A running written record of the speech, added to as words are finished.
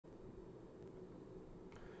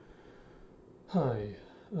Hi,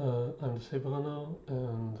 I'm the Saberano,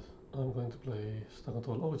 and I'm going to play Star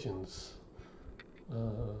Control Origins.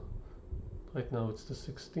 Uh, right now it's the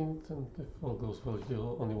 16th, and if all goes well,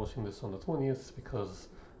 you're only watching this on the 20th because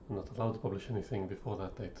I'm not allowed to publish anything before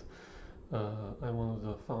that date. I'm one of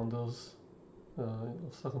the founders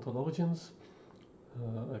of Star Control Origins.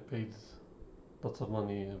 I paid lots of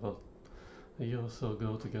money about a year or so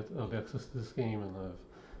ago to get early access to this game, and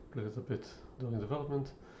I've played it a bit during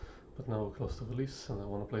development. But now we're close to release and I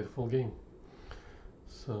want to play the full game.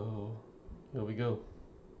 So here we go.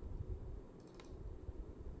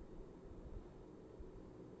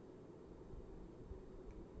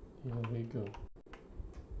 Here we go.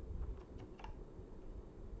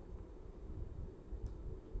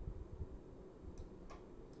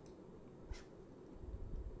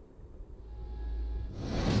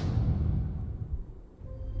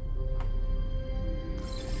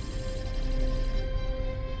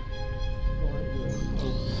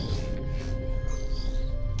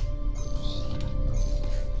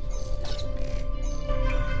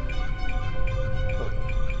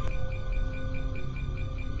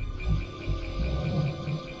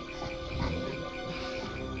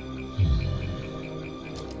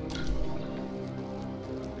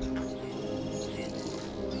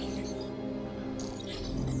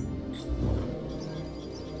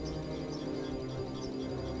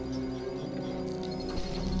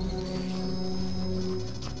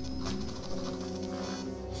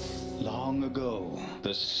 Long ago,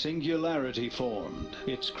 the Singularity formed,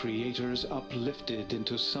 its creators uplifted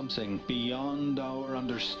into something beyond our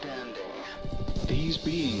understanding. These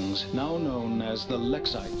beings, now known as the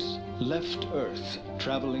Lexites, left Earth,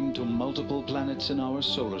 traveling to multiple planets in our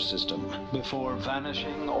solar system, before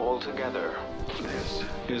vanishing altogether. This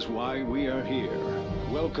is why we are here.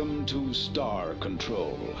 Welcome to Star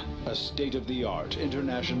Control, a state-of-the-art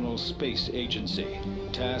international space agency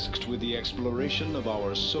tasked with the exploration of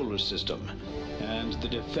our solar system and the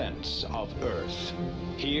defense of Earth.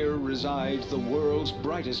 Here reside the world's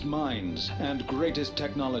brightest minds and greatest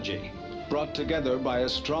technology, brought together by a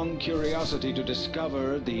strong curiosity to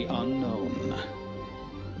discover the unknown.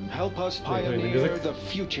 Help us pioneer the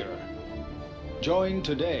future. Join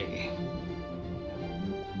today.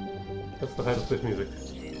 That's the hyperspace music.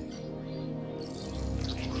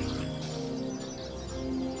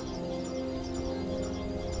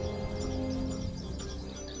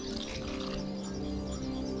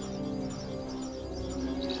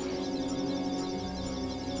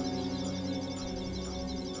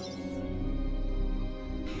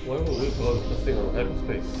 Why would we throw this thing on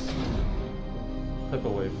hyperspace?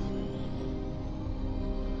 Hyperwave.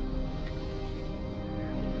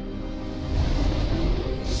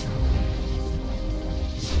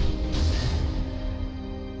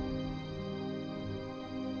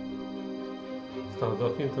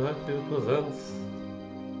 Stardock Interactive presents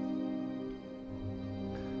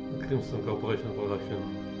the Crimson Corporation production.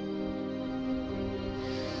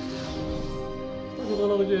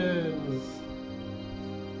 Origins!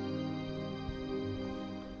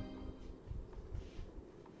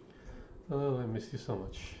 Oh, I miss you so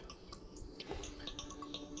much.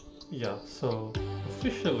 Yeah, so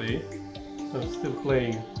officially I'm still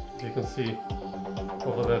playing, as you can see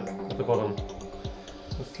over there at the bottom.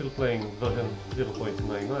 I'm still playing version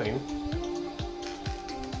 0.99,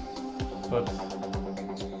 but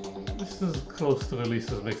this is close to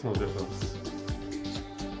releases, makes no difference.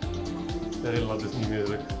 I really love this new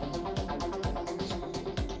music.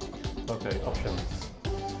 Okay, options.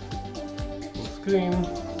 Full screen.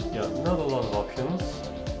 Yeah, not a lot of options.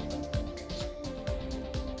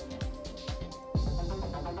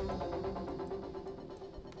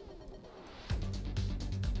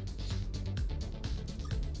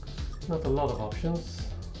 Not a lot of options,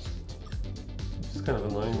 which is kind of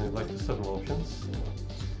annoying. I'd like to set more options.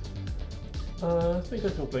 I think I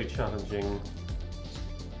can play challenging.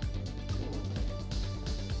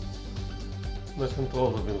 My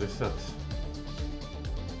controls have been reset.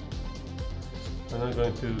 And I'm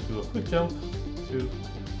going to do a quick jump to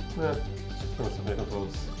finish my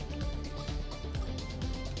controls.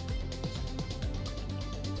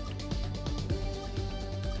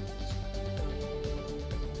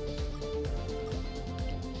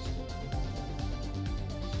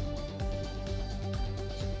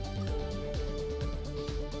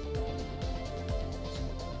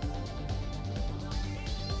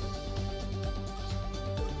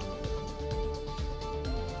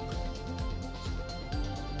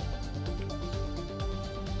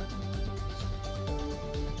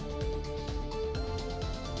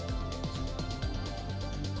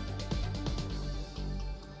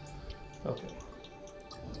 Okay.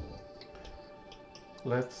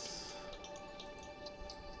 let's...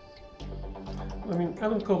 I mean,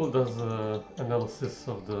 Alan Coble does analysis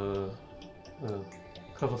of the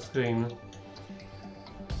cover screen.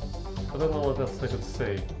 I don't know what else I could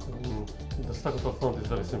say. I mean, the Star Control font is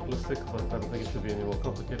very simplistic, but I don't think it should be any more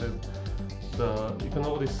complicated. You can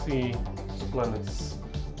already see the planets,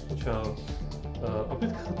 which are a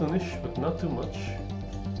bit cartoonish, but not too much.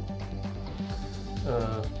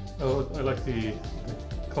 I like the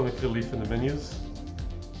comic relief in the menus.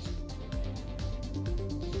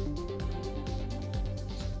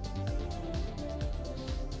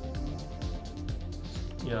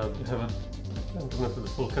 Yeah, they haven't implemented the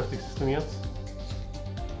full casting system yet.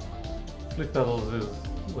 Split Battles is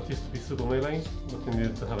what used to be Super Melee, but they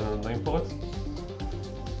needed to have another name for it.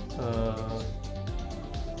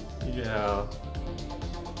 Yeah,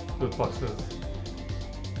 good boxes.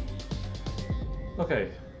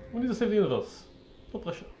 Okay, we need to save the universe. No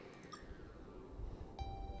pressure.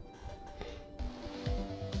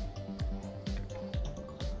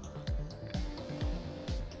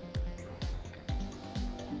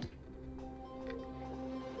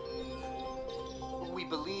 We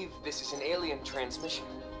believe this is an alien transmission.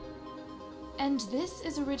 And this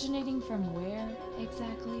is originating from where,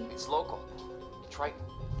 exactly? It's local. Triton.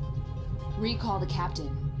 Recall the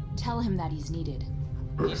captain. Tell him that he's needed.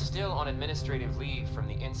 He's still on administrative leave from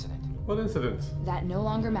the incident. What incident? That no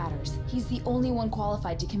longer matters. He's the only one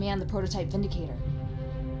qualified to command the prototype Vindicator.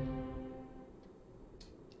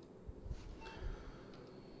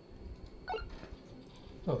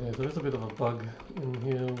 Okay, there is a bit of a bug in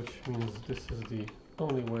here, which means this is the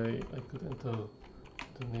only way I could enter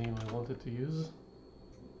the name I wanted to use.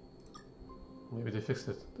 Maybe they fixed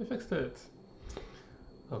it. They fixed it!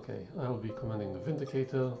 Okay, I'll be commanding the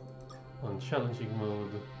Vindicator on challenging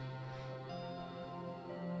mode.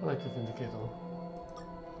 I like the Vindicator.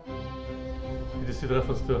 Did you see the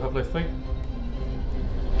reference to Half-Life 3?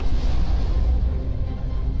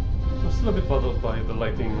 I'm still a bit bothered by the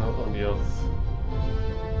lighting on the Earth.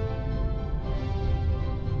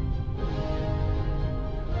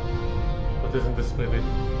 But isn't this pretty?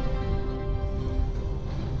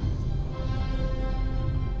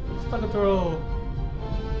 Star Control!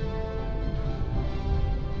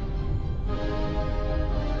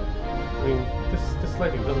 I mean, this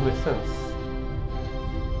lighting doesn't make sense.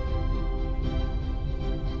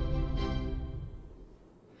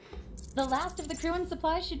 The last of the crew and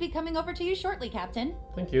supplies should be coming over to you shortly, Captain.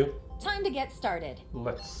 Thank you. Time to get started.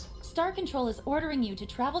 Let's. Star Control is ordering you to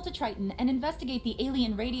travel to Triton and investigate the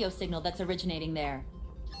alien radio signal that's originating there.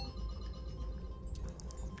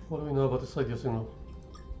 What do we know about this radio signal?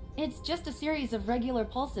 It's just a series of regular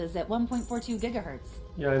pulses at 1.42 gigahertz.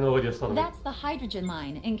 Yeah, I know radio astronomy. That's the hydrogen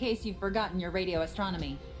line, in case you've forgotten your radio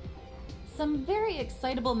astronomy. Some very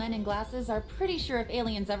excitable men in glasses are pretty sure if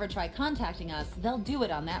aliens ever try contacting us, they'll do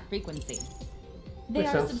it on that frequency. They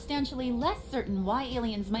Makes are sense. substantially less certain why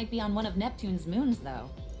aliens might be on one of Neptune's moons, though.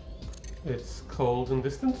 It's cold and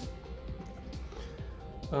distant.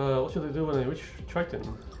 What should I do when I reach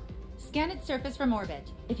Triton? Scan its surface from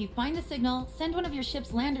orbit. If you find the signal, send one of your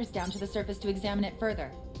ship's landers down to the surface to examine it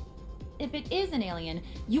further. If it is an alien,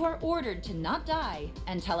 you are ordered to not die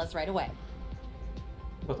and tell us right away.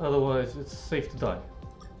 But otherwise, it's safe to die.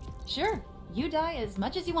 Sure, you die as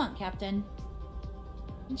much as you want, Captain.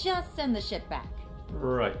 Just send the ship back.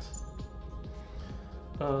 Right.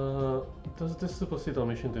 Does this supersede our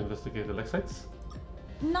mission to investigate the Lexites?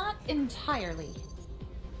 Not entirely.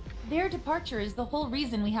 Their departure is the whole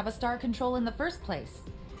reason we have a Star Control in the first place.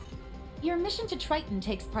 Your mission to Triton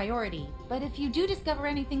takes priority, but if you do discover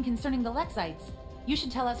anything concerning the Lexites, you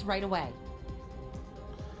should tell us right away.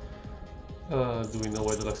 Do we know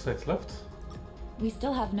why the Lexites left? We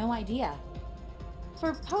still have no idea.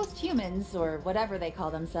 For post-humans, or whatever they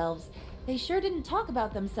call themselves, they sure didn't talk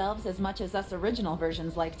about themselves as much as us original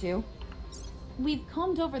versions like to. We've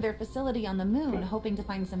combed over their facility on the moon, hoping to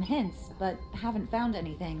find some hints, but haven't found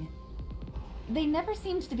anything. They never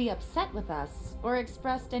seemed to be upset with us, or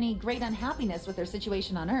expressed any great unhappiness with their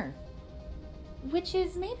situation on Earth. Which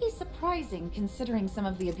is maybe surprising considering some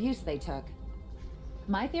of the abuse they took.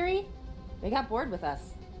 My theory? They got bored with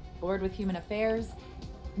us. Bored with human affairs.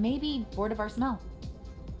 Maybe bored of our smell.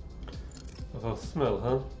 Of our smell,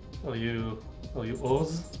 huh? Are you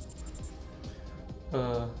Oz?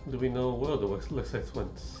 Do we know where the Lexites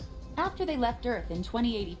went? After they left Earth in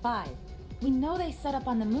 2085, we know they set up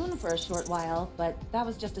on the moon for a short while, but that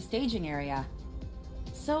was just a staging area.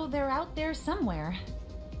 So they're out there somewhere.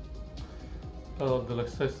 Are the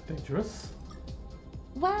Lexites dangerous?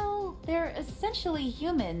 Well, they're essentially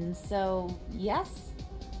human, so yes.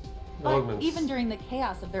 But Augments. even during the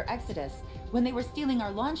chaos of their exodus, when they were stealing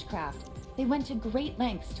our launch craft, they went to great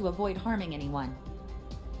lengths to avoid harming anyone.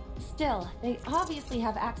 Still, they obviously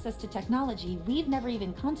have access to technology we've never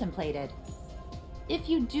even contemplated. If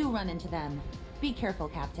you do run into them, be careful,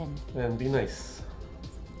 Captain. And be nice.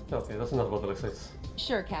 Okay, that's enough about the Lexites.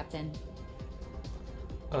 Sure, Captain.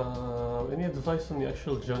 Any advice on the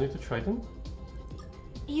actual journey to Triton?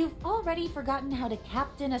 You've already forgotten how to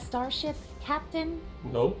captain a starship, Captain?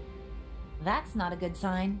 No. That's not a good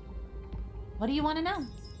sign. What do you want to know?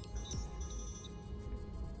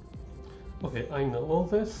 Okay, I know all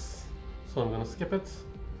this, so I'm gonna skip it.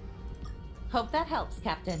 Hope that helps,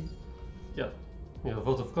 Captain. Yeah, your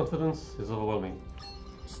vote of confidence is overwhelming.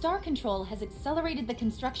 Star Control has accelerated the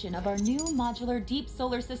construction of our new modular deep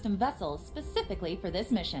solar system vessel specifically for this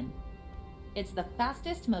mission. It's the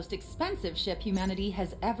fastest, most expensive ship humanity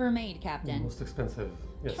has ever made, Captain. Most expensive,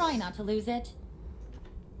 yes. Try not to lose it.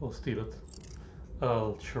 Or steal it.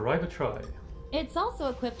 I'll try to try. It's also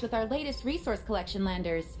equipped with our latest resource collection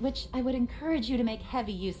landers, which I would encourage you to make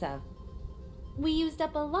heavy use of. We used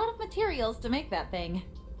up a lot of materials to make that thing.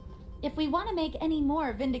 If we want to make any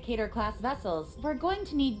more Vindicator-class vessels, we're going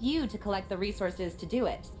to need you to collect the resources to do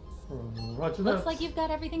it. Roger Looks that. like you've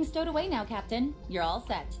got everything stowed away now, Captain. You're all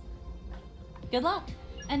set. Good luck,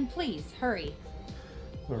 and please hurry.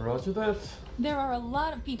 Roger that. There are a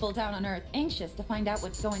lot of people down on Earth anxious to find out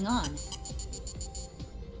what's going on.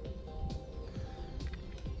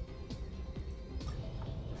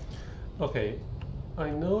 Okay,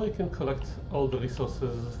 I know I can collect all the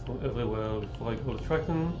resources from everywhere before I go to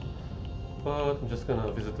Triton, but I'm just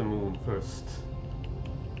gonna visit the moon first.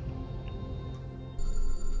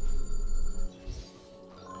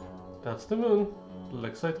 That's the moon,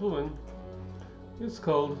 Lexite Ruin. It's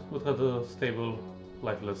cold, but rather stable,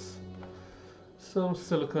 lifeless. Some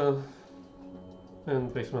silica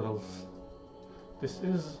and base metals. This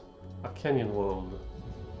is a canyon world.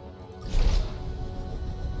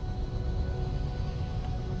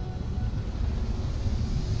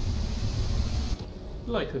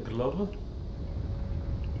 Like a glove.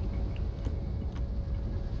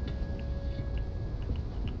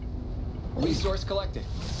 Resource collected.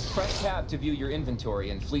 Press tab to view your inventory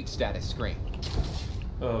and fleet status screen.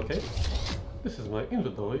 Okay. This is my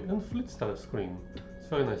inventory and fleet status screen. It's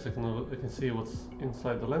very nice. I can see what's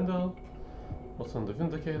inside the lander, what's on the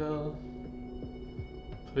Vindicator.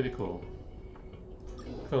 Pretty cool.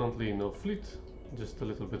 Currently no fleet, just a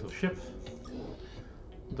little bit of ship.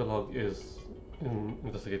 The log is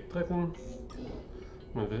investigate Triton.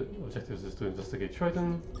 My objective is to investigate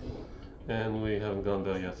Triton, and we haven't gone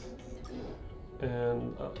there yet.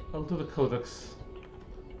 And I'll do the codex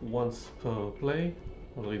once per play.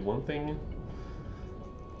 I'll read one thing,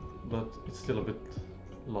 but it's still a bit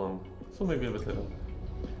long, so maybe a bit later.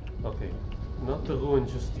 Okay, not the ruin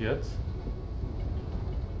just yet.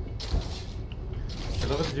 I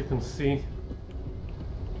love it that you can see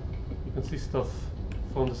stuff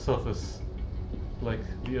from the surface, like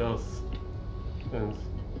the Earth and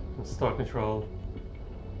Star Control.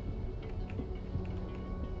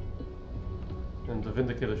 And the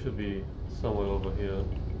Vindicator should be somewhere over here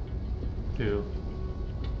too.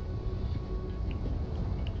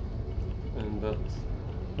 And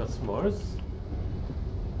that's Mars.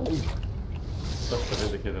 That's the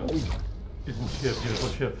Vindicator. Isn't she a beautiful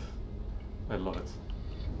ship? I love it.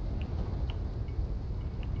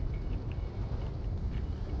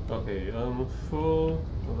 Okay, I'm full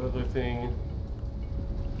of everything.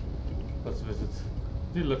 Let's visit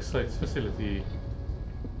the Luxite's facility.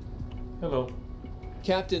 Hello.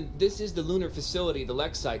 Captain, this is the lunar facility the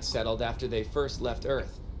Lexites settled after they first left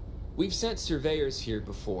Earth. We've sent surveyors here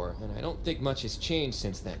before, and I don't think much has changed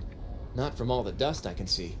since then. Not from all the dust I can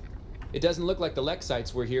see. It doesn't look like the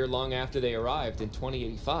Lexites were here long after they arrived in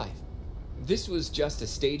 2085. This was just a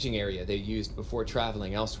staging area they used before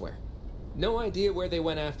traveling elsewhere. No idea where they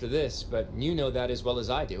went after this, but you know that as well as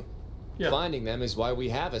I do. Yeah. Finding them is why we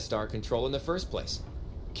have a Star Control in the first place.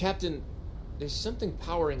 Captain, there's something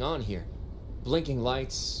powering on here. Blinking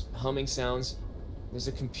lights, humming sounds. There's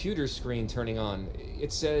a computer screen turning on.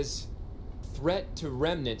 It says, "Threat to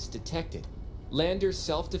remnants detected. Lander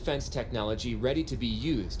self-defense technology ready to be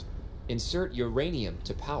used. Insert uranium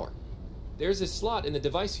to power." There's a slot in the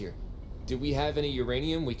device here. Do we have any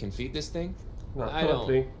uranium we can feed this thing? Not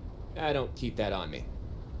I don't keep that on me.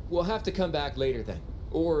 We'll have to come back later then,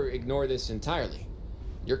 or ignore this entirely.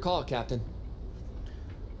 Your call, Captain.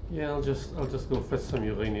 Yeah, I'll just go fetch some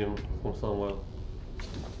uranium from somewhere.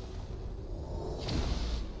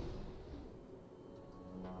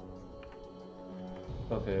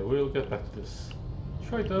 Okay, we'll get back to this.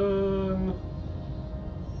 Triton!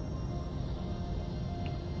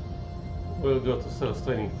 We'll go to Cell's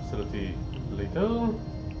training facility later.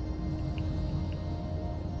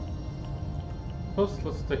 First,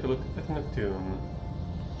 let's take a look at Neptune.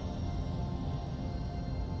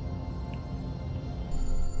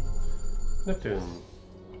 Neptune.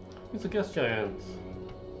 It's a gas giant.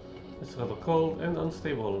 It's rather cold and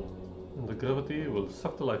unstable, and the gravity will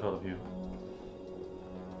suck the life out of you.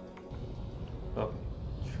 Okay.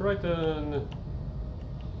 Triton.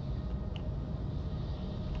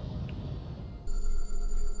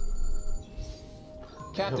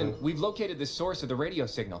 Captain, we've located the source of the radio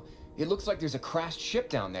signal. It looks like there's a crashed ship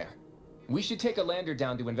down there. We should take a lander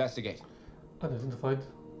down to investigate. Unidentified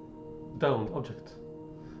downed object.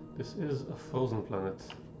 This is a frozen planet.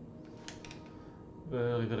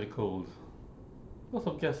 Very, very cold. Lots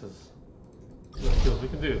of gases. Let's see what we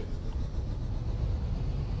can do.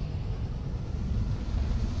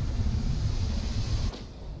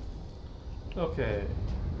 Okay.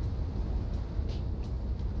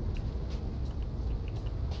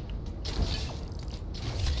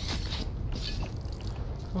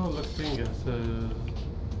 Collecting gases.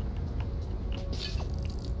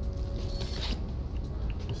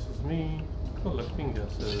 This is me collecting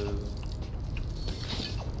gases.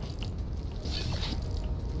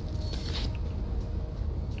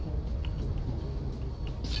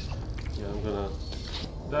 Yeah, I'm gonna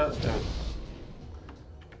that and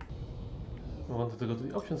I wanted to go to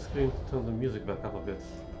the options screen to turn the music back up a bit.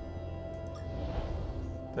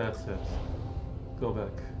 That's it. Go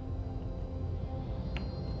back.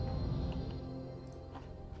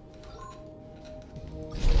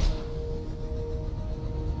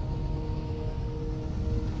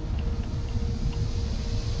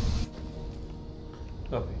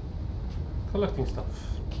 Okay. Collecting stuff.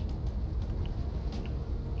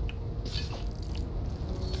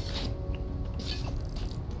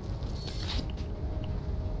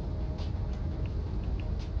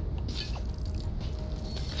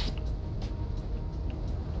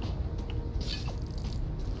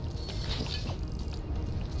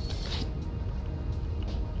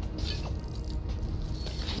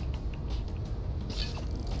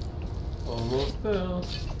 Almost there.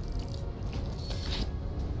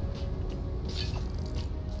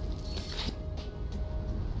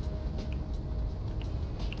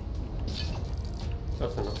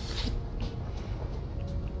 That's enough.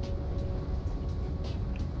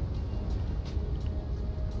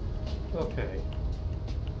 Okay.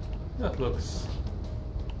 That looks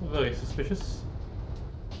very suspicious.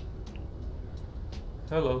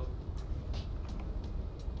 Hello.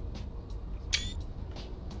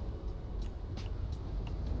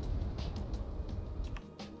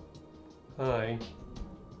 Hi.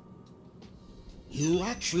 You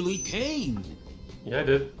actually came. Yeah, I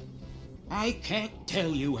did. I can't tell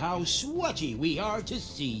you how sweaty we are to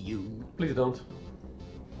see you. Please don't.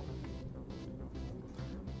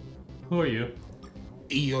 Who are you?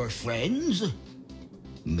 Your friends?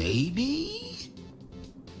 Maybe?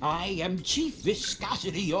 I am Chief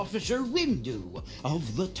Viscosity Officer Windu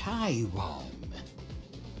of the Tyrone.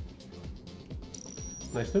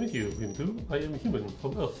 Nice to meet you, Windu. I am human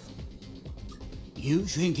from Earth. You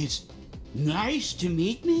think it's nice to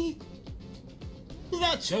meet me?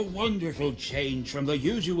 That's a wonderful change from the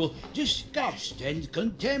usual disgust and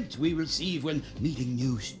contempt we receive when meeting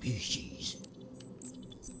new species.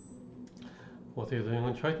 What are you doing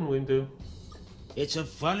on Triton, Windu? It's a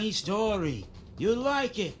funny story. You'll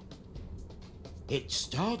like it. It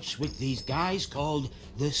starts with these guys called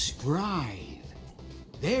the Scribe.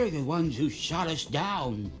 They're the ones who shot us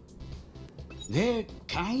down. They're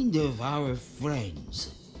kind of our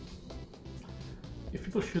friends. If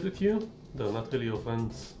people shoot at you, they're not really your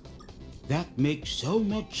friends. That makes so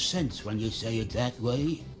much sense when you say it that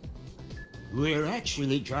way. We're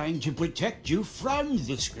actually trying to protect you from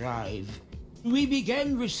the Scribe. We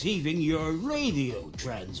began receiving your radio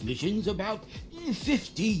transmissions about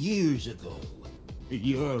 50 years ago.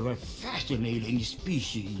 You're a fascinating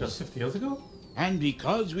species. Just 50 years ago? And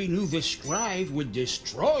because we knew the Scribe would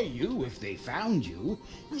destroy you if they found you,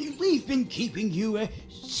 we've been keeping you a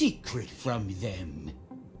secret from them.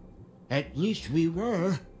 At least we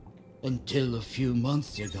were, until a few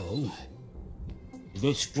months ago.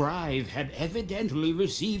 The Scribe had evidently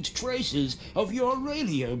received traces of your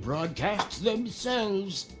radio broadcasts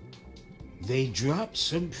themselves. They dropped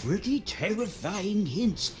some pretty terrifying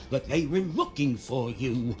hints that they were looking for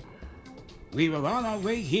you. We were on our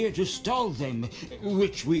way here to stall them,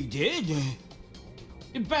 which we did,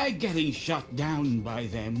 by getting shot down by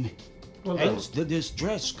them. Well Hence the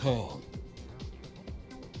distress call.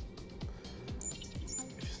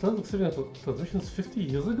 If you started receiving transmissions 50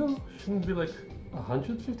 years ago, shouldn't it be like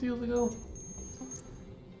 150 years ago?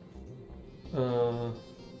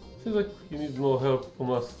 Seems like you need more help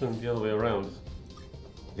from us than the other way around.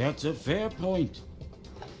 That's a fair point.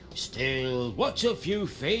 Still, what's a few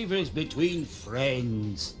favors between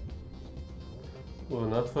friends? We're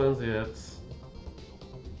not friends yet.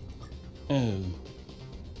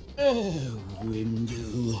 Oh,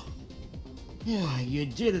 Windu. Yeah, you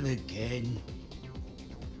did it again.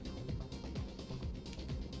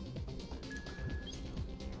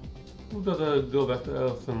 We better go back to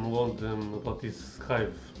Earth and warn them about these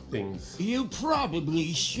scribe things. You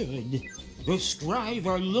probably should. The Scribe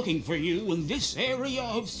are looking for you in this area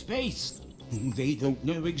of space. They don't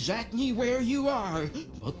know exactly where you are,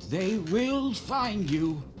 but they will find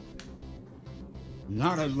you.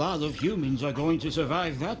 Not a lot of humans are going to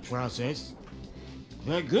survive that process.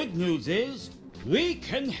 The good news is, we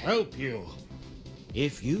can help you.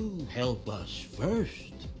 If you help us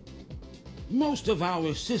first. Most of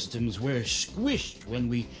our systems were squished when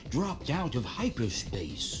we dropped out of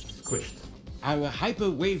hyperspace. Squished. Our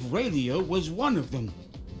hyperwave radio was one of them,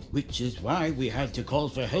 which is why we had to call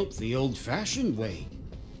for help the old-fashioned way.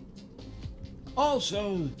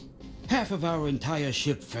 Also, half of our entire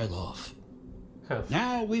ship fell off. Half.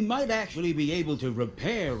 Now, we might actually be able to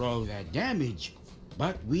repair all that damage,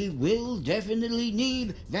 but we will definitely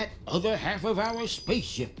need that other half of our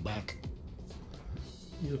spaceship back.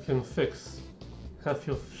 You can fix half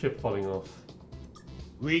your ship falling off.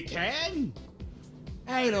 We can?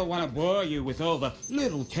 I don't want to bore you with all the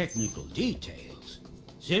little technical details.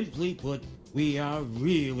 Simply put, we are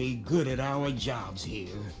really good at our jobs here.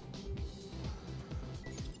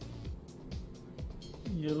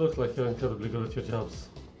 You look like you're incredibly good at your jobs.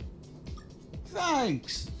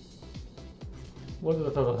 Thanks. Where did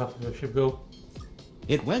that other half of your ship go?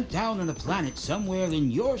 It went down on a planet somewhere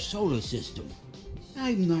in your solar system.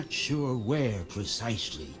 I'm not sure where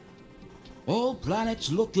precisely. All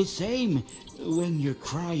planets look the same when you're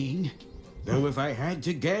crying. Though if I had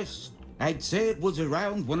to guess, I'd say it was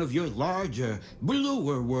around one of your larger,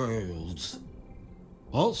 bluer worlds.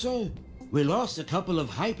 Also, we lost a couple of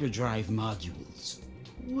hyperdrive modules.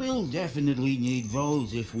 We'll definitely need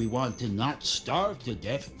those if we want to not starve to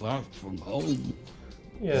death far from home.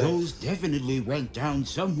 Yes. Those definitely went down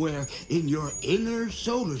somewhere in your inner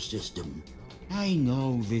solar system. I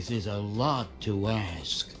know this is a lot to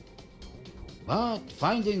ask. But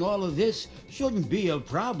finding all of this shouldn't be a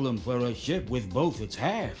problem for a ship with both its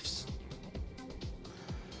halves.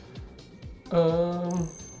 Probably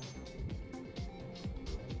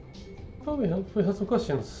help. We have some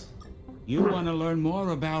questions. You want to learn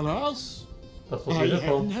more about us? That's what I we're here have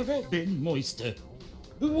for. never been moister.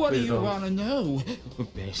 What do Please you don't. want to know,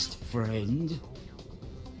 best friend?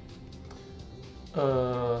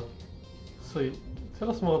 So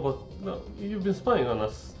tell us more about. No, you've been spying on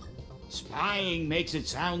us. Spying makes it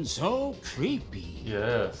sound so creepy.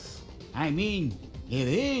 Yes. I mean, it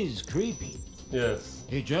is creepy. Yes.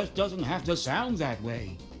 It just doesn't have to sound that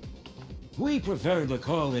way. We prefer to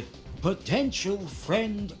call it potential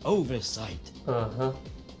friend oversight. Uh-huh.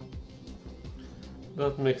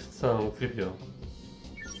 That makes it sound creepier.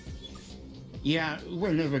 Yeah,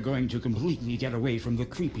 we're never going to completely get away from the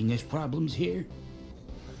creepiness problems here.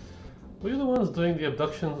 Were you the ones doing the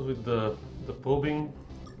abductions with the probing?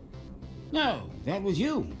 No, that was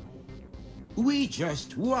you. We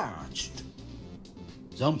just watched.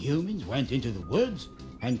 Some humans went into the woods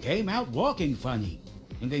and came out walking funny,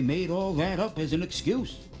 and they made all that up as an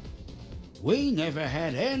excuse. We never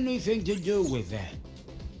had anything to do with that.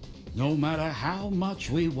 No matter how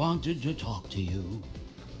much we wanted to talk to you,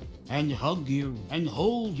 and hug you, and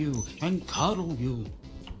hold you, and cuddle you,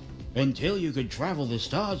 until you could travel the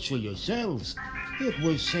stars for yourselves, it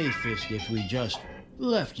was safest if we just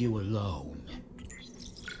left you alone.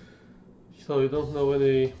 So you don't know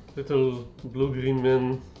any little blue-green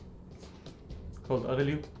men called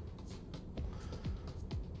Arelu?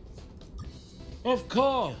 Of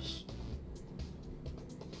course.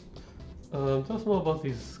 Tell us more about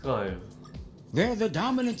these scribe. They're the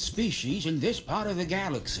dominant species in this part of the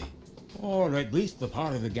galaxy. Or at least the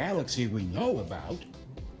part of the galaxy we know about.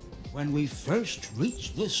 When we first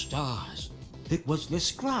reached the stars, it was the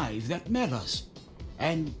scribe that met us,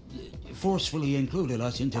 and forcefully included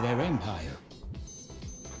us into their empire.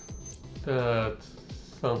 That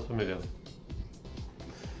sounds familiar.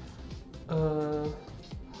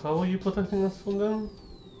 How are you protecting us from them?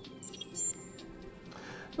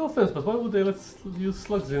 No offense, but why would they let you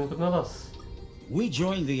slugs in but not us? We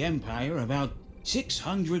joined the empire about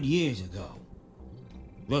 600 years ago.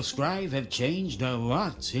 The scribe have changed a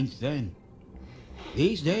lot since then.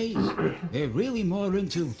 These days, they're really more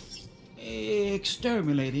into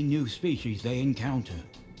exterminating new species they encounter.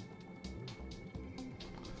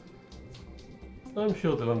 I'm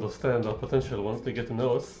sure they'll understand our potential once they get to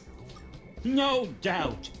know us. No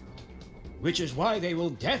doubt. Which is why they will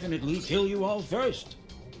definitely kill you all first.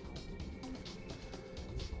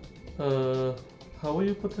 How are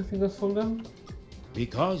you protecting us from them?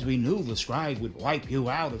 Because we knew the scribe would wipe you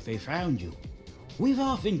out if they found you. We've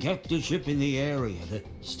often kept a ship in the area to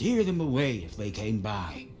steer them away if they came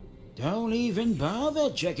by. Don't even bother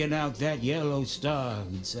checking out that yellow star, I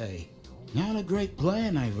would say. Not a great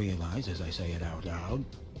plan, I realize, as I say it out loud.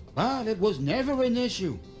 But it was never an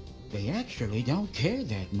issue. They actually don't care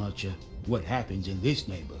that much what happens in this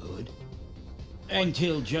neighborhood.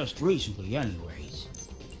 Until just recently, anyways.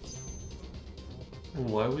 And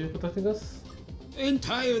why were you protecting us?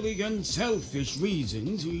 Entirely unselfish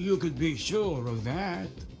reasons, you could be sure of that.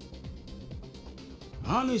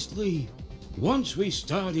 Honestly, once we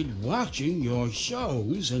started watching your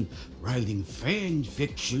shows and writing fan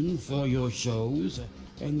fiction for your shows,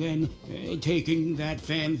 and then taking that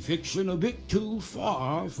fan fiction a bit too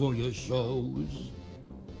far for your shows,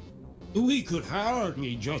 we could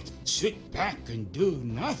hardly just sit back and do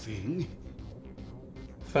nothing.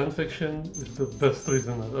 Fanfiction is the best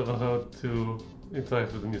reason I've ever heard to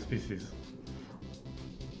interact with a new species.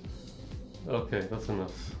 Okay, that's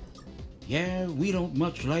enough. Yeah, we don't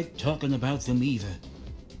much like talking about them either.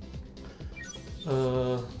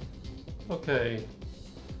 Okay.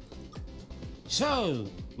 So,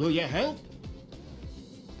 will you help?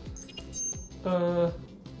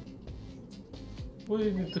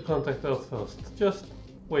 We need to contact us first. Just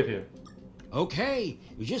wait here. Okay,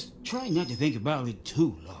 just try not to think about it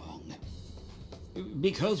too long.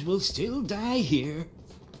 Because we'll still die here.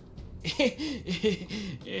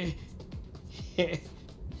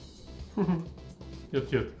 You're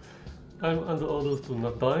cute. I'm under orders to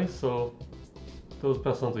not die, so those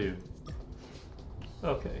pass on to you.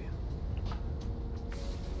 Okay.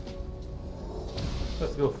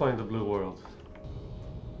 Let's go find the blue world.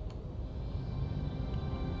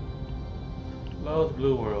 Large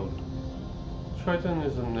blue world. Triton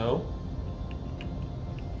is a no.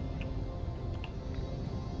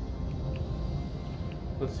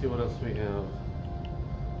 Let's see what else we have.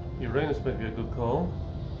 Uranus might be a good call.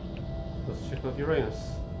 Let's check out Uranus.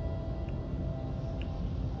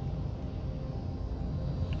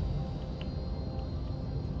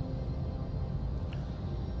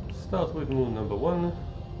 Start with moon number 1,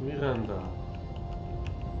 Miranda.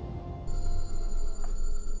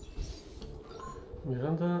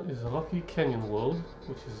 Miranda is a rocky canyon world,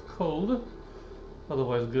 which is cold,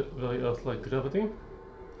 otherwise very Earth-like gravity.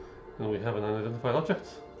 And we have an unidentified object.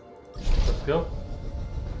 Let's go.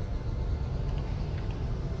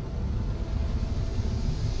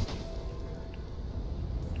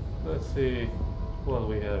 Let's see what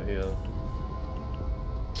we have here.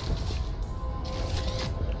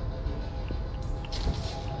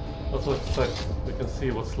 Also expect we can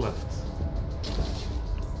see what's left.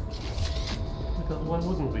 Because why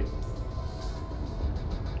wouldn't we?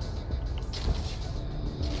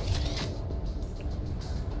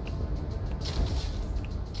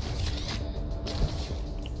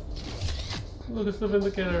 Look, it's the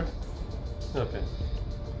Vindicator. Okay.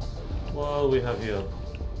 What do we have here?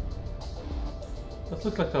 That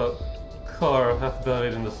looks like a car half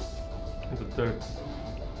buried in the dirt.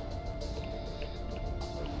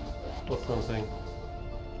 Or something.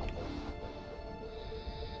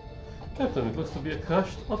 Captain, it looks to be a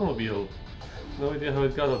crashed automobile. No idea how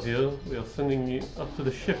it got up here. They are sending me up to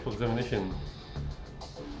the ship for examination.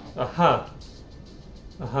 Aha!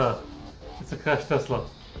 Aha! It's a crashed Tesla.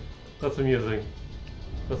 That's amusing.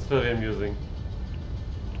 That's very amusing.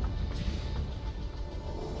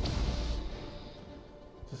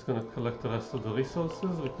 Just gonna collect the rest of the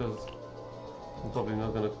resources because I'm probably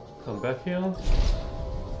not gonna come back here.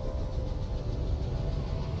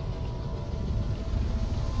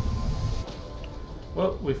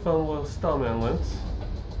 Well, we found where Starman went.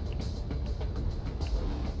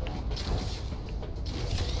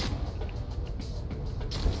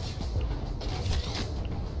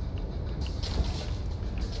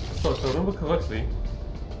 So, if I remember correctly,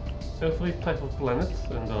 every type of planet,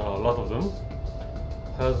 and there are a lot of them,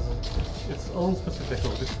 has its own specific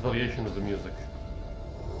or this variation of the music.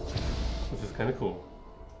 Which is kinda cool.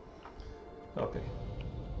 Okay,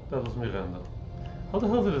 that was Miranda. How the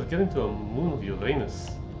hell did it get into a moon of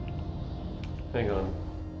Uranus? Hang on.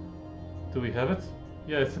 Do we have it?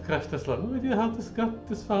 Yeah, it's a crashed Tesla. No idea how this got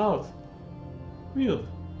this far out. Weird.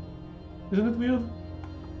 Isn't it weird?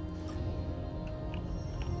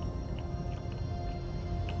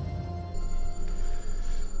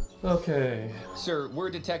 Okay. Sir, we're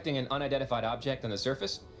detecting an unidentified object on the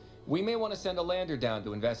surface. We may want to send a lander down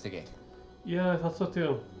to investigate. Yeah, I thought so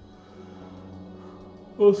too.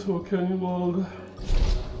 Also a canyon world.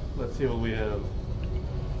 Let's see what we have.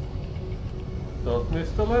 Don't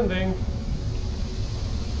miss the landing.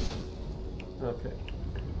 Okay.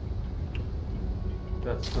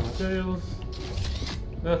 That's the materials.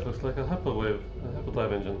 That looks like a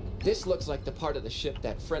hyperdrive engine. This looks like the part of the ship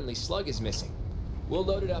that friendly slug is missing. We'll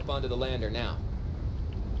load it up onto the lander now.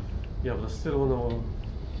 Yeah, but I still want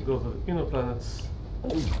to go to the inner planets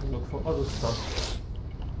and look for other stuff.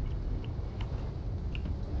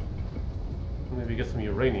 Maybe get some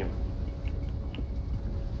uranium.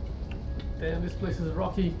 Damn, this place is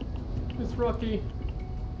rocky. It's rocky.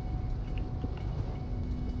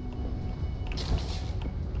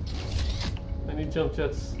 I need jump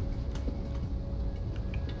jets.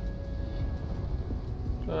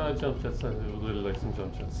 Jump jets. I would really like some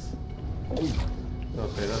jump jets.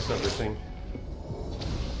 Okay, that's everything.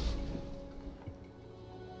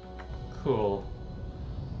 Cool.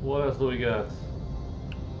 What else do we got?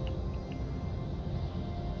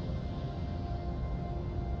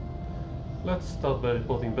 Let's start by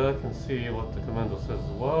reporting back and see what the commander says.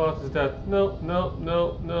 What is that? No, no,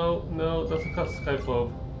 no, no, no. That's a Skype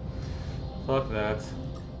probe. Fuck that.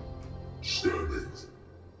 Scanning.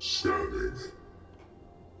 Scanning.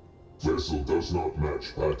 Vessel does not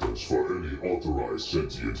match patterns for any authorized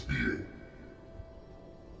sentient being.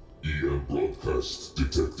 EM broadcast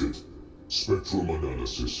detected. Spectrum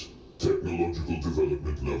analysis. Technological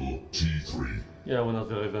development level T3. Yeah, we're not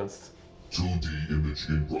very advanced. 2D image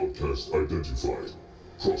in broadcast identified.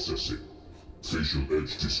 Processing. Facial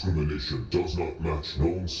edge discrimination does not match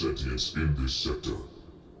known sentience in this sector.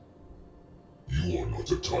 You are not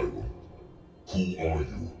a Tyrant. Who are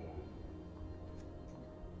you?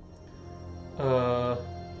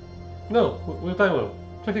 No, we're Taiwan.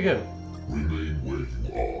 Check again. Remain where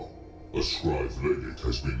you are. A scribe legate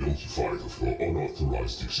has been notified of your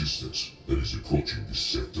unauthorized existence and is approaching this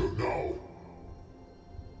sector now.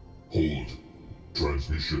 Hold.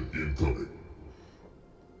 Transmission incoming.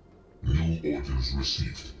 New orders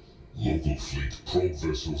received. Local fleet probe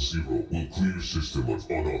vessel 0 will clear system of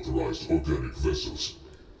unauthorized organic vessels.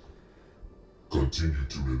 Continue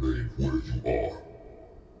to remain where you are.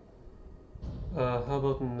 How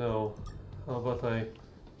about no? How about I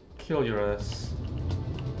kill your ass?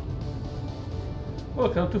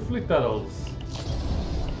 Welcome to fleet battles.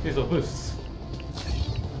 These are boosts.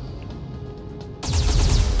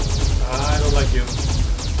 I don't like you.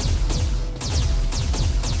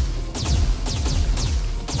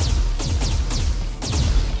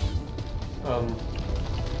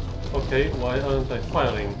 Okay, why aren't I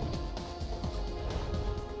firing?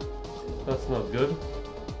 That's not good.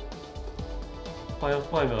 Fire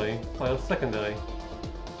primary, fire secondary.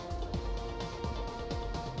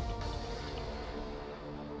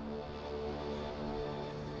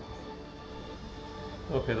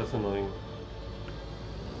 Okay, that's annoying.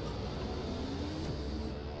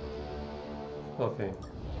 Okay.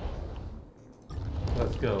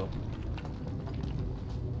 Let's go.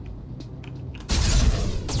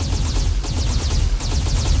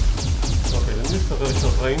 Okay, the nukes are very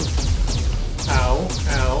short range. Ow,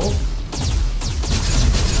 ow.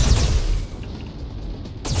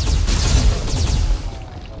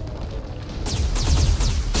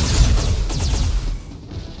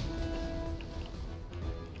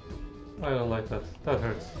 I don't like that. That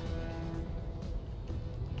hurts.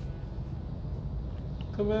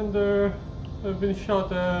 Commander, I've been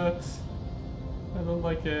shot at. I don't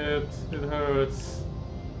like it. It hurts.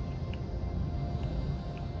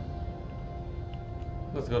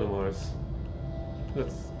 Let's go to Mars.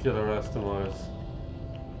 Let's get our ass to Mars.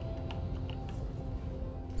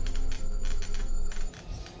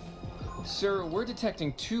 Sir, we're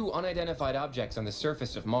detecting 2 unidentified objects on the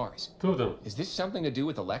surface of Mars. 2 of them. Is this something to do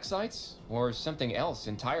with the Lexites, or something else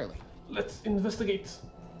entirely? Let's investigate.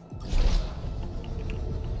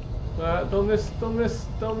 Don't miss, don't miss,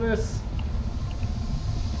 don't miss.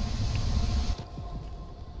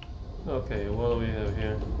 Okay, what do we have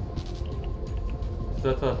here? Is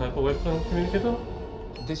that a hyperweapon communicator?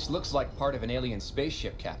 This looks like part of an alien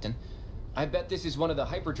spaceship, Captain. I bet this is one of the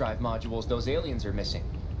hyperdrive modules those aliens are missing.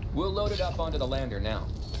 We'll load it up onto the lander now.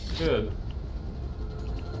 Good.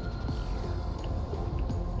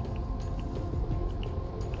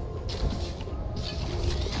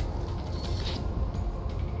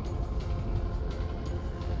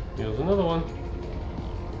 Here's another one.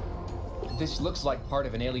 This looks like part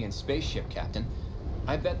of an alien spaceship, Captain.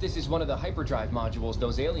 I bet this is one of the hyperdrive modules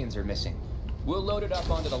those aliens are missing. We'll load it up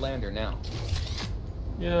onto the lander now.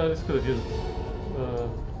 Yeah, this could have used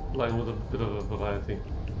line with a bit of a variety.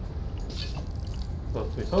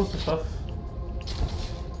 But we found some stuff.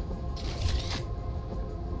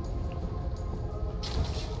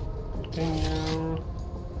 Continue.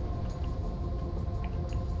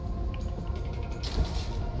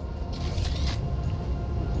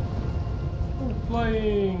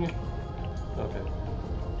 Flying! Okay.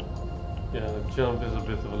 Yeah, the jump is a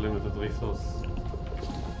bit of a limited resource.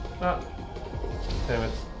 Ah! Damn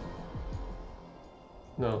it.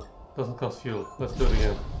 No, doesn't cost fuel. Let's do it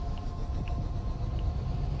again.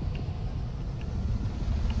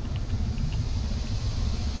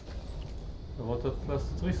 I want that last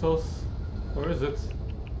resource. Where is it?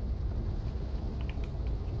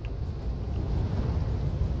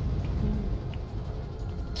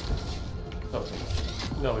 Okay,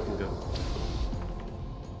 now we can go.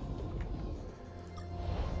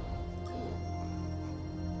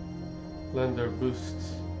 Lander boost.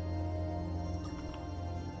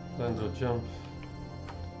 Lander jump.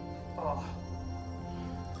 Oh.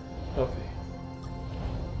 Okay.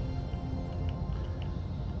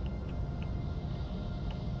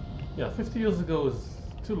 Yeah, 50 years ago is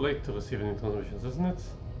too late to receive any transmissions, isn't it?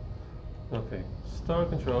 Okay, star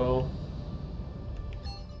control.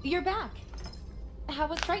 You're back. How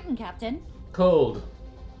was Triton, Captain? Cold.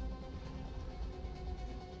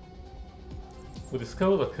 We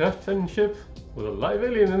discovered a crash-training ship with a live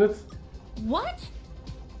alien in it. What?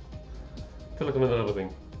 Telecommanded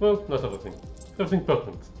everything. Well, not everything. Everything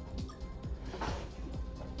pertinent.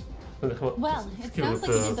 Well, it sounds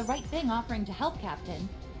like you did the right thing offering to help, Captain.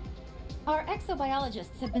 Our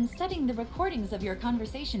exobiologists have been studying the recordings of your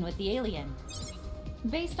conversation with the alien.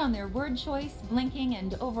 Based on their word choice, blinking,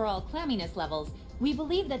 and overall clamminess levels, we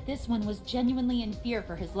believe that this one was genuinely in fear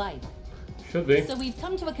for his life. Should be. So we've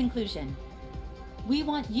come to a conclusion. We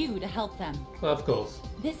want you to help them. Of course.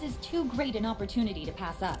 This is too great an opportunity to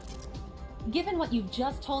pass up. Given what you've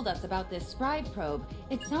just told us about this scribe probe,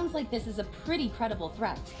 it sounds like this is a pretty credible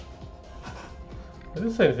threat. I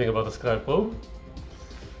didn't say anything about the scribe probe.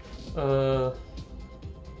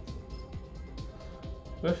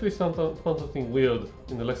 We actually found something weird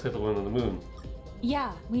in the Lexator one on the moon.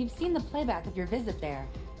 Yeah, we've seen the playback of your visit there.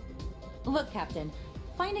 Look, Captain,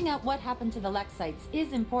 finding out what happened to the Lex sites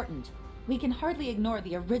is important. We can hardly ignore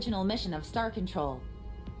the original mission of Star Control.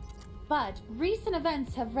 But recent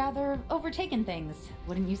events have rather overtaken things,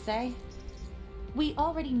 wouldn't you say? We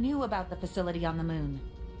already knew about the facility on the moon.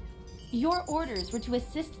 Your orders were to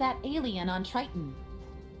assist that alien on Triton.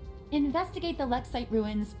 Investigate the Lex site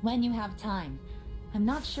ruins when you have time. I'm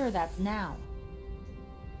not sure that's now.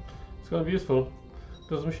 It's gonna be useful.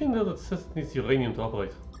 There's a machine there that says it needs uranium to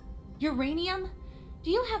operate. Uranium?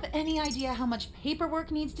 Do you have any idea how much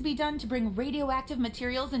paperwork needs to be done to bring radioactive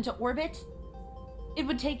materials into orbit? It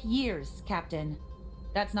would take years, Captain.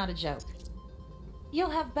 That's not a joke. You'll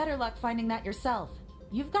have better luck finding that yourself.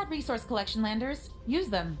 You've got resource collection landers. Use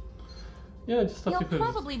them. Yeah, just have You'll to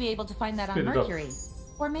probably be able to find that on speed it up. Mercury.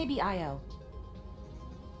 Or maybe Io.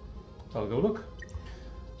 I'll go look.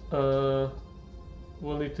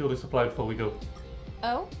 We'll need to resupply before we go.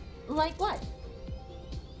 Oh? Like what?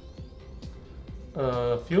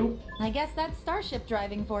 Fuel? I guess that's Starship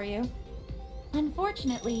driving for you.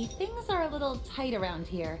 Unfortunately, things are a little tight around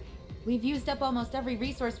here. We've used up almost every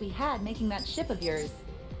resource we had making that ship of yours.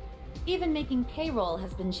 Even making payroll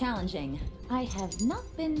has been challenging. I have not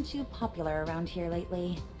been too popular around here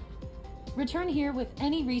lately. Return here with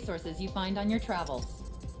any resources you find on your travels.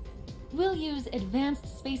 We'll use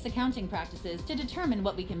advanced space accounting practices to determine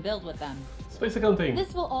what we can build with them. Space accounting.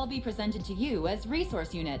 This will all be presented to you as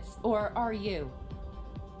resource units, or RU,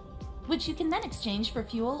 which you can then exchange for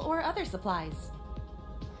fuel or other supplies.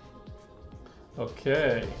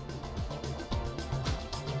 Okay.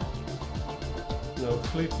 No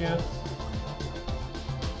fleet yet.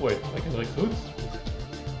 Wait, I can recruit?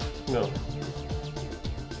 No.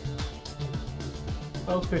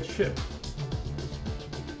 Outfit ship.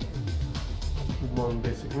 One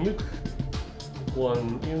basic nuke,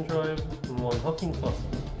 one ion drive, and one Hawking cluster.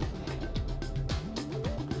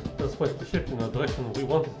 Let's point the ship in the direction we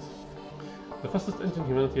want it. The fastest engine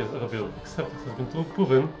humanity has ever built, except it has been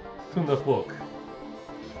proven to not work.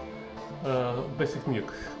 Basic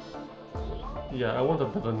nuke. Yeah, I want a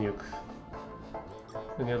better nuke.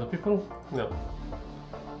 Any other people? No.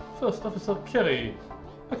 First Officer Kerry,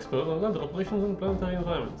 expert on land operations in planetary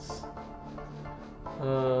environments.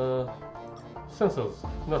 Sensors,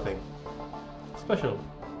 nothing. Special,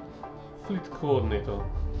 fleet coordinator.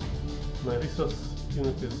 My resource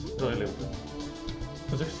unit is very limited.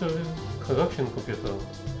 Production computer.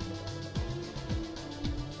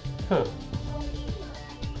 Huh.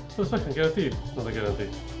 Satisfaction guaranteed, not a guarantee.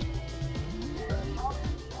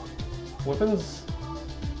 Weapons,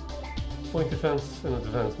 point defense, and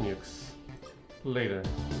advanced nukes. Later.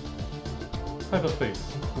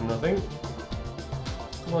 Hyperspace. Nothing.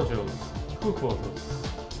 Modules. Crew quarters.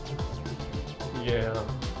 Yeah.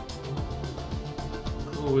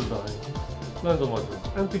 Crew will die. Lander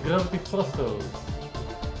modules. Anti-gravity thrusters.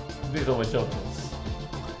 These are my jumpers.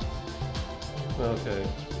 Okay.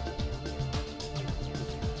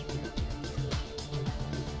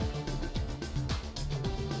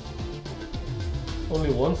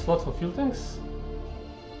 Only one slot for fuel tanks?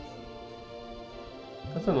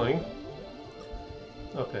 That's annoying.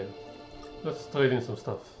 Okay. Let's trade in some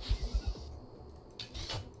stuff.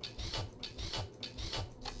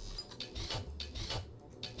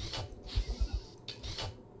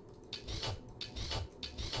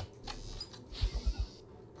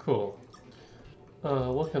 Cool.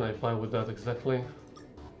 What can I buy with that exactly?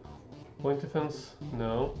 Point defense?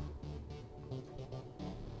 No.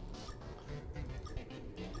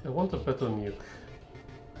 I want a better nuke.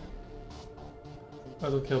 I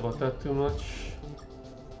don't care about that too much.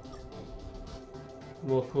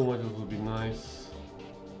 More crew modules would be nice.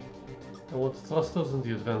 I want thrusters and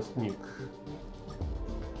the advanced nuke.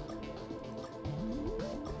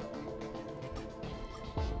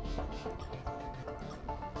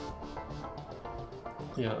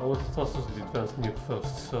 Yeah, I want the thrusters and the advanced nuke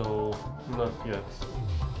first, so not yet.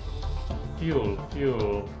 Fuel,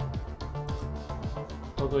 fuel.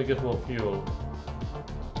 How do I get more fuel?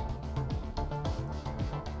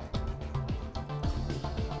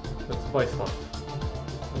 Let's buy stuff.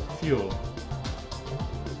 Fuel.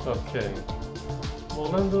 Okay. More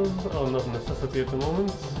landers are not a necessity at the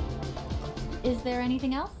moment. Is there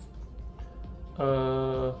anything else?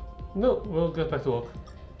 No, we'll get back to work.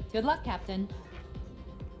 Good luck, Captain.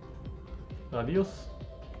 Adios.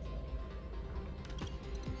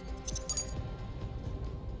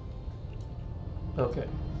 Okay.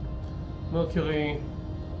 Mercury,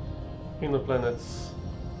 inner planets.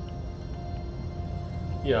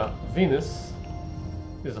 Yeah, Venus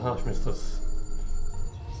is a harsh mistress.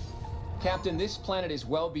 Captain, this planet is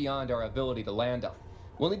well beyond our ability to land on.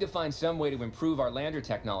 We'll need to find some way to improve our lander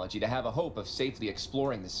technology to have a hope of safely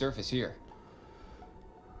exploring the surface here.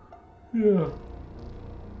 Yeah.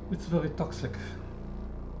 It's very toxic.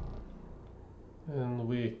 And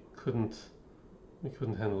we couldn't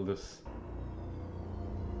handle this.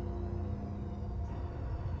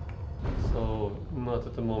 So, not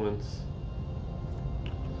at the moment.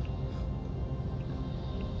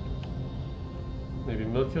 Maybe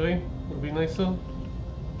Mercury would be nicer.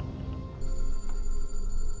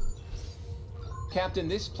 Captain,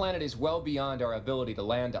 this planet is well beyond our ability to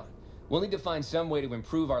land on. We'll need to find some way to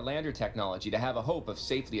improve our lander technology to have a hope of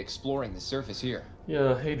safely exploring the surface here.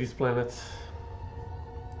 Yeah, Hades planet.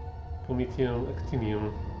 Promethium,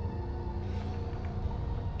 Actinium.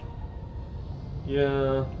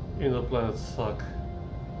 Yeah, inner planets suck.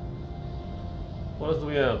 What else do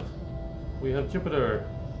we have? We have Jupiter.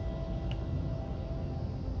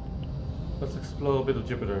 Let's explore a bit of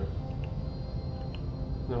Jupiter.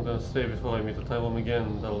 And I'm gonna say before I meet the time bomb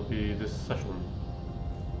again, that'll be this session.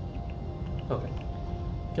 Okay.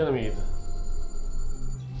 Ganymede.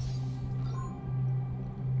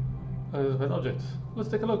 Identified object. Let's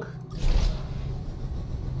take a look.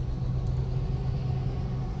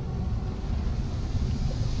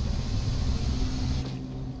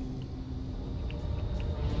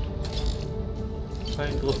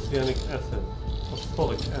 Hydrocyanic acid.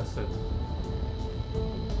 Phosphoric acid.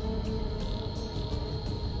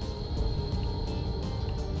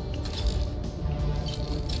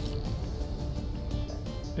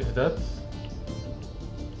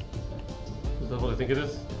 Is that what I think it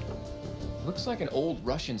is? Looks like an old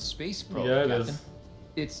Russian space probe, Yeah, it Captain. is.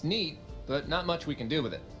 It's neat, but not much we can do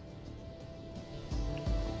with it.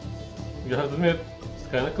 You have to admit, it's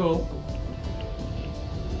kinda cool.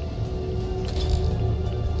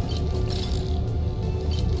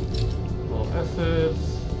 More acids.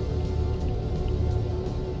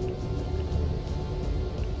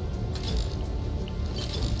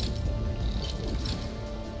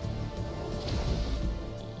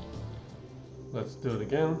 Let's do it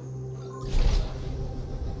again.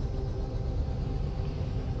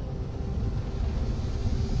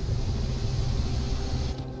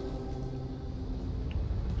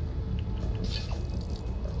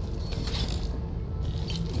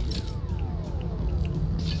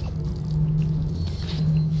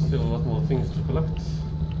 Still a lot more things to collect.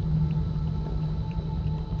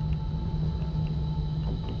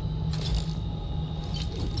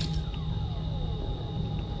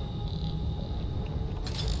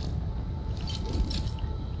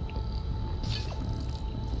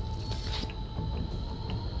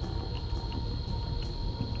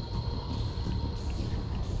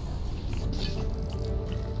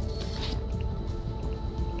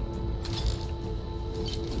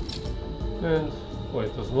 And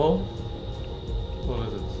wait, there's more? What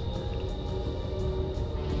is it?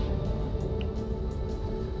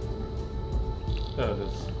 There it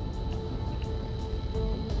is.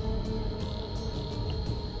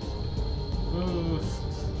 Boost.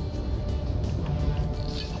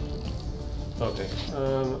 Okay,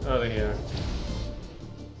 out of here.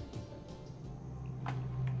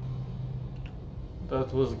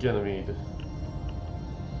 That was Ganymede.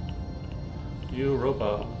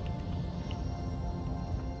 Europa.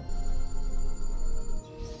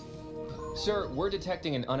 Sir, we're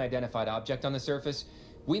detecting an unidentified object on the surface.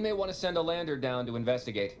 We may want to send a lander down to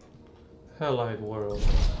investigate. Halide world.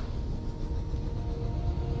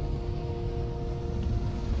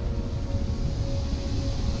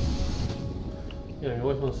 Yeah,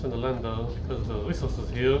 we might want to send a lander because there are resources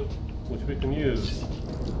here which we can use.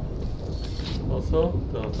 Also,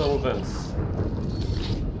 there are thermal vents.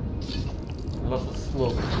 Lots of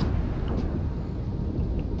smoke.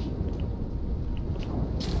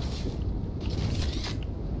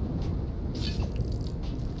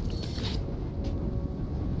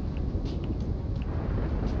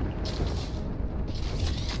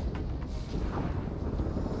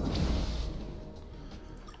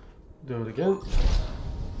 Do it again.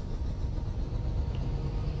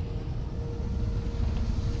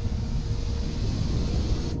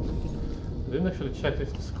 I didn't actually check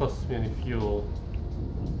if this costs me any fuel.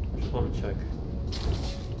 I should probably check.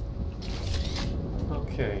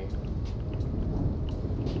 Okay.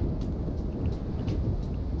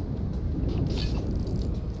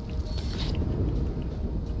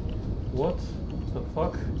 What the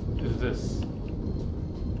fuck is this?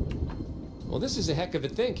 Well, this is a heck of a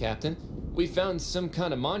thing, Captain. We found some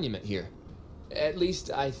kind of monument here. At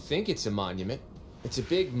least, I think it's a monument. It's a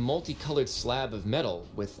big, multicolored slab of metal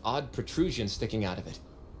with odd protrusions sticking out of it.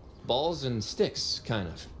 Balls and sticks, kind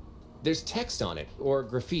of. There's text on it, or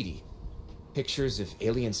graffiti. Pictures of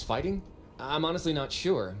aliens fighting? I'm honestly not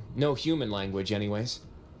sure. No human language, anyways.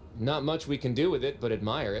 Not much we can do with it but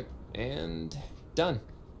admire it, and done.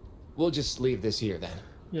 We'll just leave this here, then.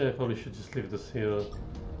 Yeah, I probably should just leave this here.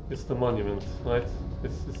 It's the monument, right?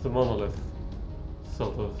 It's the monolith,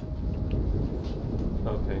 sort of.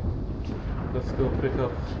 Okay. Let's go pick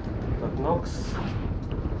up that Nox.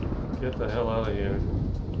 Get the hell out of here.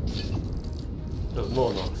 There's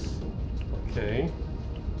more Nox. Okay.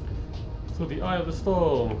 To the eye of the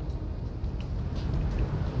storm.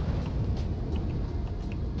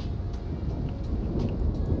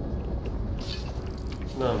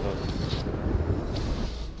 No, no.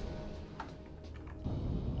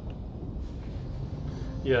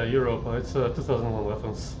 Yeah, Europa. It's a 2001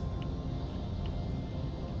 reference.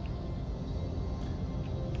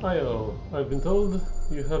 Io, I've been told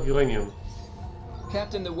you have uranium.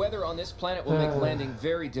 Captain, the weather on this planet will make landing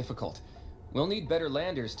very difficult. We'll need better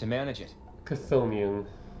landers to manage it. Chthonian.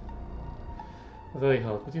 Very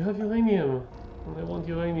hot, but you have uranium. And I want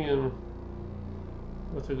uranium.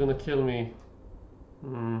 But you're gonna kill me.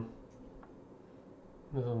 Never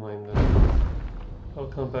mind that. I'll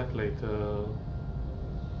come back later.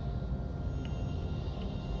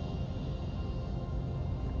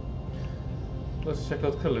 Let's check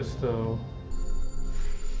out Callisto.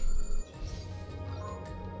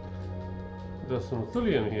 There's some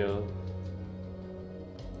thulium here.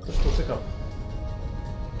 Let's go pick up.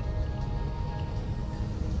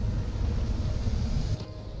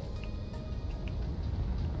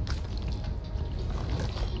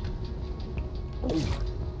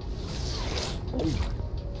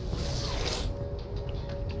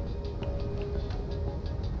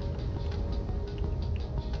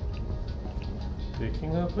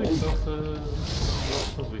 Picking up resources,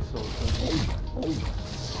 lots of resources.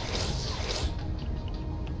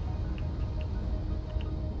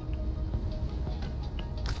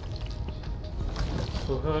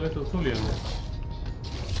 So very little thulium.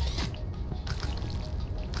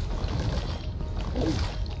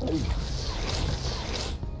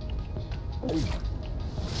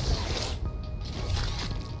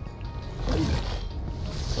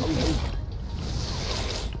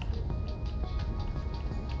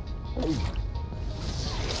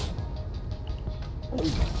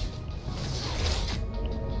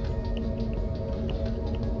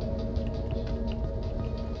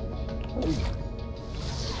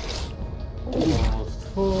 Almost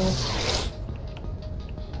full.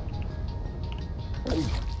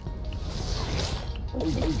 Let's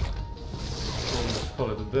call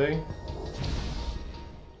it a day.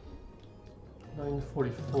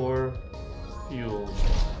 944 fuel.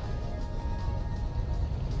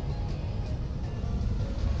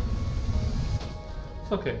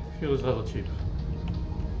 It's okay, fuel is rather cheap.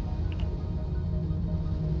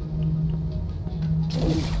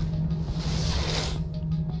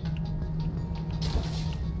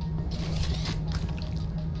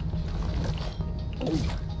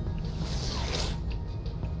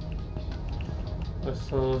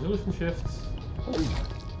 There's a resolution shift.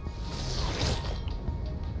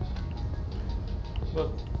 But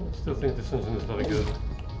I still think this engine is very good.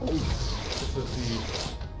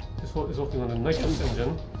 This one is working on the nitrous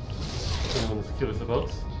engine, if anyone is curious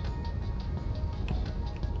about.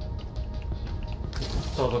 It's a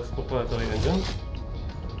Starbucks proprietary engine.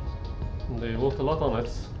 And they worked a lot on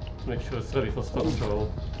it to make sure it's ready for stock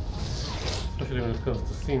control, especially when it comes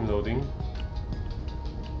to scene loading.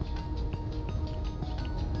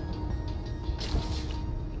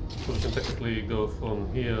 So we can technically go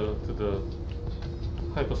from here to the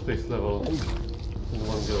hyperspace level in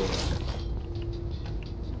one go.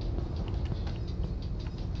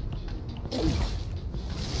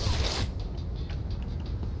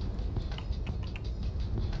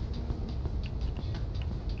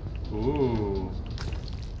 Ooh,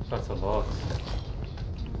 that's a lot.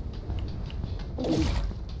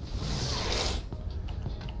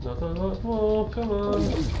 Not a lot more, come on.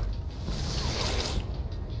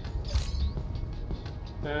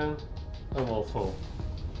 And I'm all full.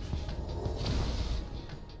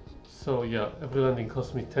 So yeah, every landing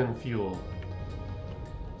cost me 10 fuel.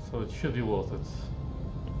 So it should be worth it.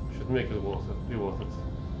 Should make it worth it, be worth it.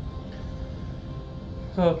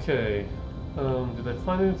 Okay. Did I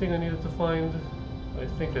find anything I needed to find? I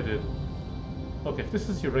think I did. Okay, if this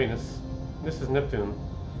is Uranus, this is Neptune,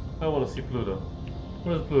 I want to see Pluto.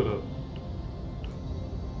 Where's Pluto?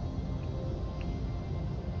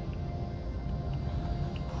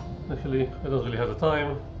 Actually, I don't really have the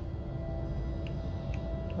time.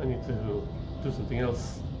 I need to do something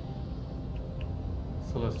else.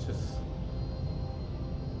 So let's just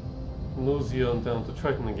nosy on down to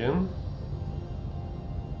Triton again.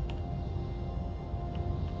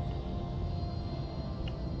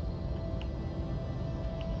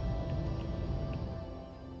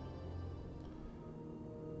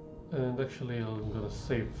 And actually I'm gonna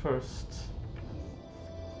save first.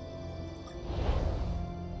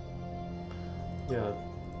 Yeah.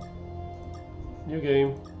 New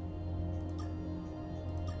game.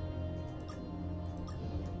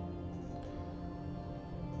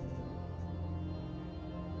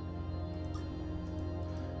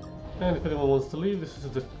 And if anyone wants to leave, this is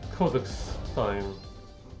the Codex time.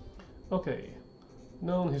 Okay.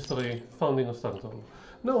 Known history, founding of Star Control.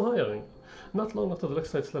 No hiring. Not long after the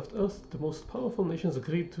Lexites left Earth, the most powerful nations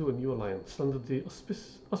agreed to a new alliance. Under the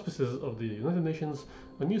auspices of the United Nations,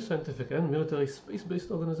 a new scientific and military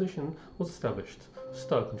space-based organization was established,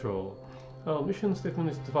 Star Control. Our mission statement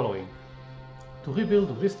is the following: to rebuild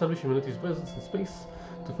and re-establish humanity's presence in space,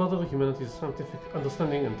 to further humanity's scientific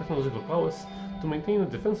understanding and technological prowess, to maintain a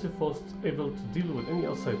defensive force able to deal with any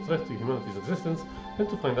outside threat to humanity's existence, and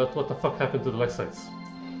to find out what the fuck happened to the Lexites.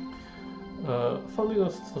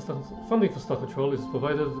 Funding for Star Control is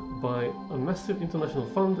provided by a massive international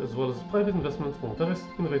fund as well as private investment from various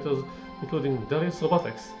innovators including Darius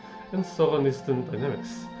Robotics and Soranistan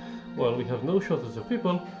Dynamics. While we have no shortage of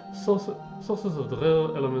people, sources of the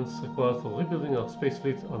rare elements required for rebuilding our space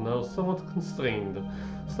fleet are now somewhat constrained.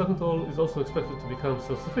 Star Control is also expected to become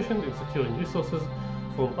self-sufficient in securing resources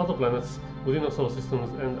from other planets within our solar systems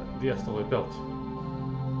and the asteroid belt.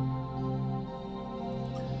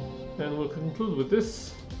 And we'll conclude with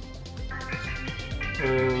this,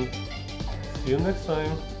 and see you next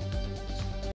time.